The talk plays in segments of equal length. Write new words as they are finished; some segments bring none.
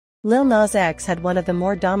Lil Nas X had one of the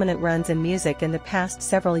more dominant runs in music in the past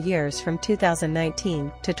several years from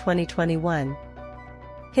 2019 to 2021.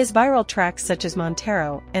 His viral tracks such as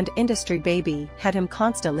Montero and Industry Baby had him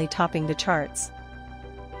constantly topping the charts.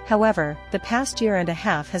 However, the past year and a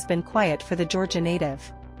half has been quiet for the Georgia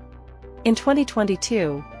native. In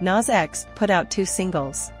 2022, Nas X put out 2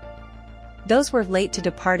 singles. Those were Late to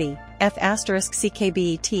the Party,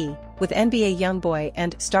 F***CKBET, with NBA Youngboy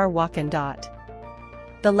and Star Walkin'.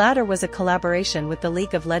 The latter was a collaboration with the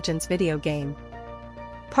League of Legends video game.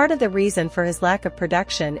 Part of the reason for his lack of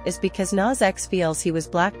production is because Nas X feels he was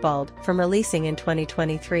blackballed from releasing in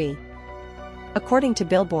 2023. According to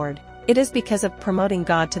Billboard, it is because of promoting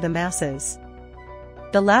God to the masses.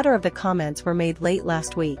 The latter of the comments were made late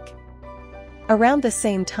last week. Around the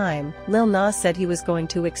same time, Lil Nas said he was going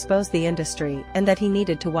to expose the industry and that he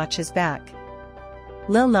needed to watch his back.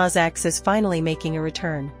 Lil Nas X is finally making a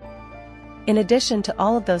return. In addition to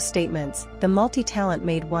all of those statements, the multi-talent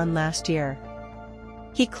made one last year.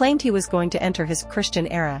 He claimed he was going to enter his Christian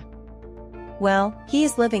era. Well, he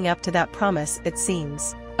is living up to that promise, it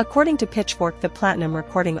seems. According to Pitchfork, the platinum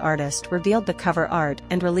recording artist revealed the cover art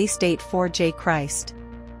and release date for J. Christ.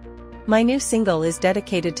 My new single is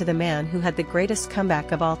dedicated to the man who had the greatest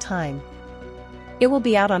comeback of all time. It will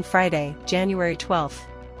be out on Friday, January 12th.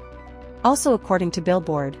 Also, according to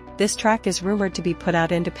Billboard, this track is rumored to be put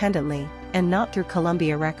out independently, and not through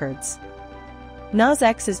Columbia Records. Nas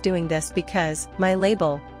X is doing this because my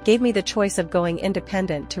label gave me the choice of going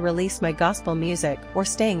independent to release my gospel music or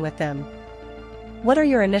staying with them. What are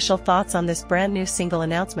your initial thoughts on this brand new single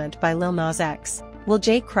announcement by Lil Nas X? Will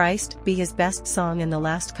J. Christ be his best song in the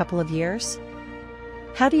last couple of years?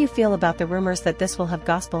 How do you feel about the rumors that this will have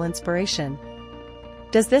gospel inspiration?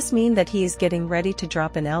 Does this mean that he is getting ready to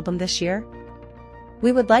drop an album this year?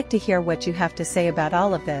 We would like to hear what you have to say about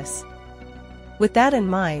all of this. With that in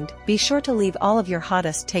mind, be sure to leave all of your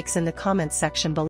hottest takes in the comments section below.